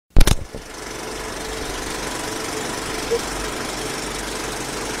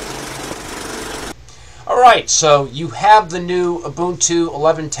Alright, so you have the new Ubuntu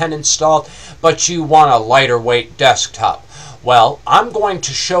 11.10 installed, but you want a lighter weight desktop. Well, I'm going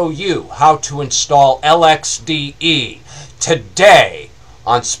to show you how to install LXDE today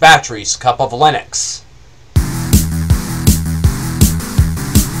on Spatry's Cup of Linux.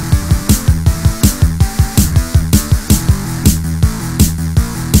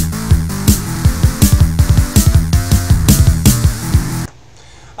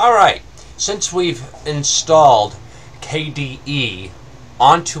 Alright, since we've installed KDE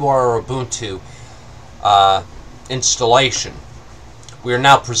onto our Ubuntu installation, we are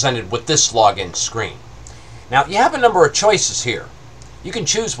now presented with this login screen. Now, you have a number of choices here. You can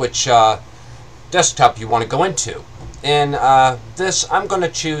choose which desktop you want to go into. In this, I'm going to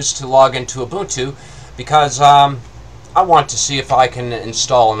choose to log into Ubuntu because I want to see if I can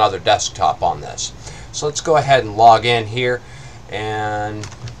install another desktop on this. So let's go ahead and log in here. And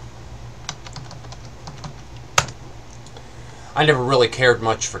I never really cared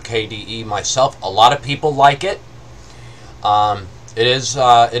much for KDE myself. A lot of people like it. It is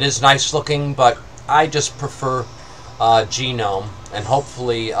nice looking, but I just prefer Genome. And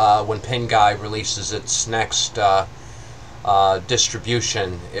hopefully, when PinGuy releases its next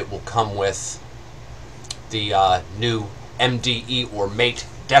distribution, it will come with the new MDE or Mate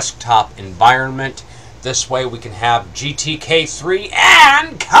desktop environment. This way we can have GTK3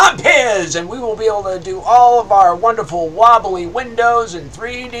 and Compiz, and we will be able to do all of our wonderful wobbly windows in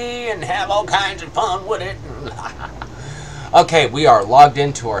 3D and have all kinds of fun with it. Okay, we are logged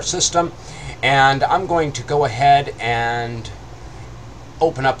into our system, and I'm going to go ahead and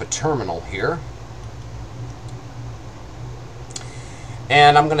open up a terminal here.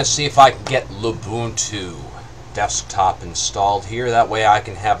 And I'm going to see if I can get Ubuntu desktop installed here. That way I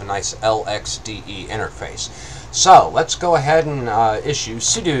can have a nice LXDE interface. So let's go ahead and issue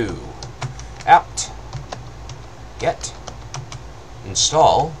sudo apt get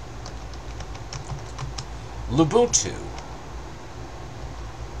install Ubuntu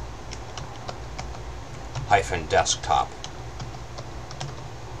 -desktop.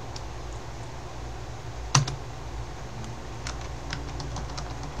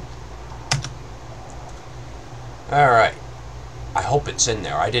 Alright, I hope it's in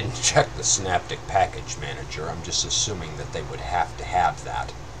there. I didn't check the Synaptic Package Manager. I'm just assuming that they would have to have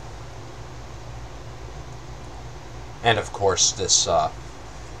that. And of course this,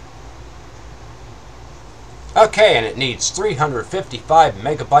 okay, and it needs 355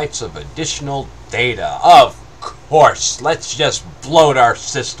 megabytes of additional data. Of course, let's just bloat our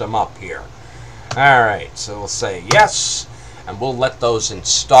system up here. Alright, so we'll say yes, and we'll let those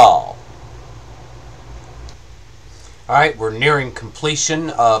install. Alright, we're nearing completion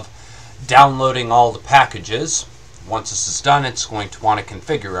of downloading all the packages. Once this is done, it's going to want to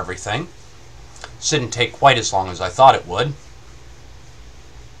configure everything. This didn't take quite as long as I thought it would.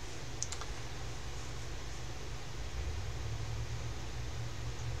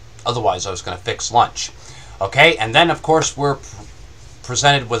 Otherwise, I was going to fix lunch. Okay, and then of course we're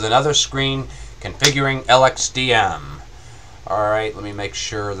presented with another screen configuring LXDM. Alright, let me make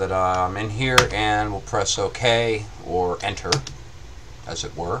sure that I'm in here, and we'll press OK, or Enter, as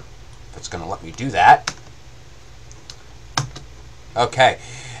it were, if it's going to let me do that. Okay,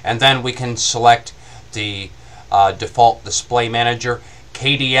 and then we can select the default display manager.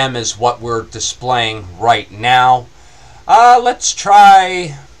 KDM is what we're displaying right now. Let's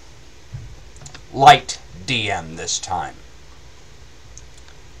try LightDM this time.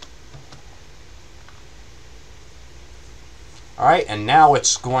 Alright, and now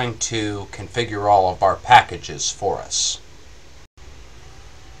it's going to configure all of our packages for us.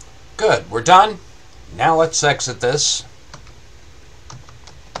 Good, we're done. Now let's exit this.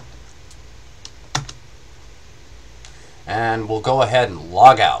 And we'll go ahead and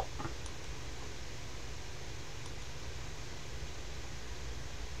log out.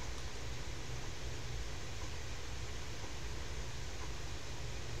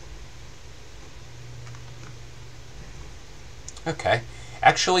 Okay,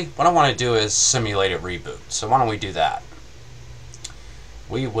 actually what I want to do is simulate a reboot, so why don't we do that?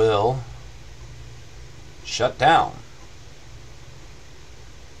 We will shut down.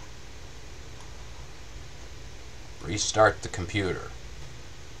 Restart the computer.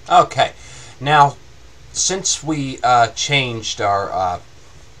 Okay, now since we changed our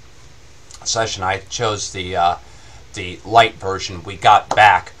session, I chose the light version. We got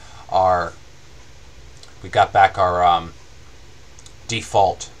back our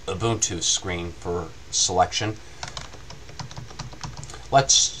default Ubuntu screen for selection.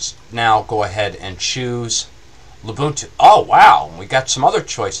 Let's now go ahead and choose Ubuntu. Oh wow, we got some other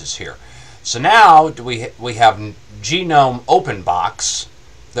choices here. So now we have GNOME OpenBox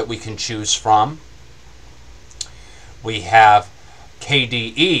that we can choose from. We have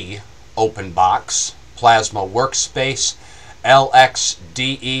KDE OpenBox, Plasma Workspace,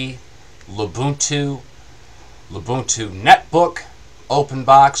 LXDE, Ubuntu Netbook,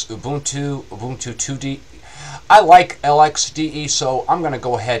 OpenBox, Ubuntu 2D. I like LXDE, so I'm going to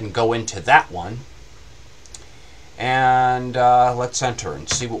go ahead and go into that one. And let's enter and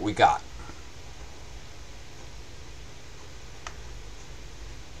see what we got.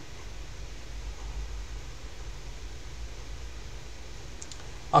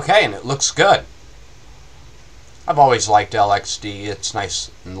 Okay, and it looks good. I've always liked LXD. It's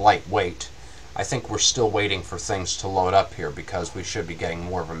nice and lightweight. I think we're still waiting for things to load up here because we should be getting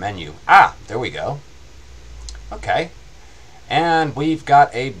more of a menu. Ah, there we go. Okay. And we've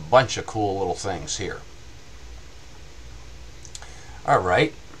got a bunch of cool little things here.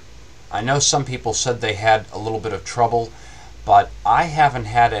 Alright. I know some people said they had a little bit of trouble, but I haven't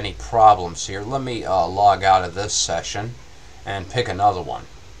had any problems here. Let me log out of this session and pick another one.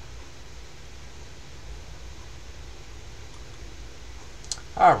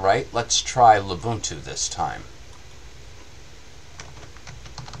 Alright, let's try Ubuntu this time.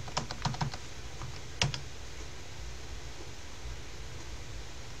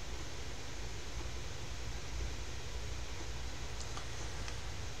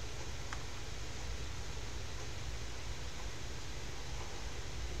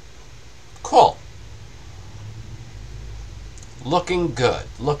 Cool. Looking good,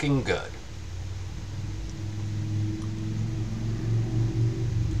 looking good.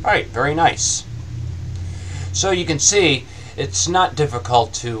 Alright, very nice. So you can see it's not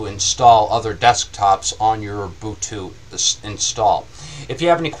difficult to install other desktops on your Ubuntu install. If you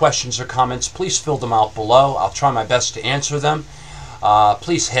have any questions or comments, please fill them out below. I'll try my best to answer them.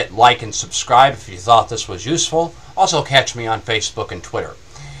 Please hit like and subscribe if you thought this was useful. Also catch me on Facebook and Twitter.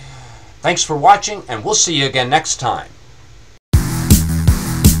 Thanks for watching, and we'll see you again next time.